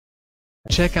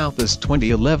Check out this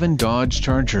 2011 Dodge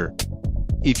Charger.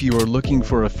 If you are looking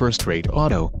for a first-rate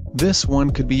auto, this one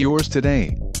could be yours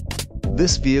today.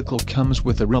 This vehicle comes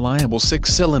with a reliable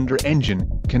 6-cylinder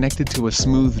engine, connected to a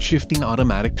smooth shifting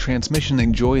automatic transmission.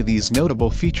 Enjoy these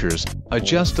notable features: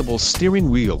 adjustable steering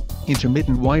wheel,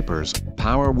 intermittent wipers,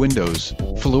 power windows,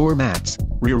 floor mats,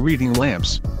 rear reading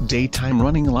lamps, daytime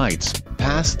running lights,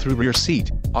 pass-through rear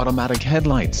seat, automatic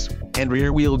headlights, and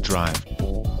rear-wheel drive.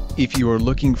 If you are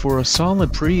looking for a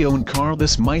solid pre-owned car,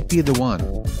 this might be the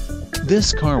one.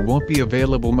 This car won't be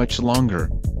available much longer.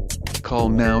 Call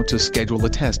now to schedule a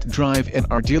test drive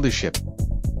at our dealership.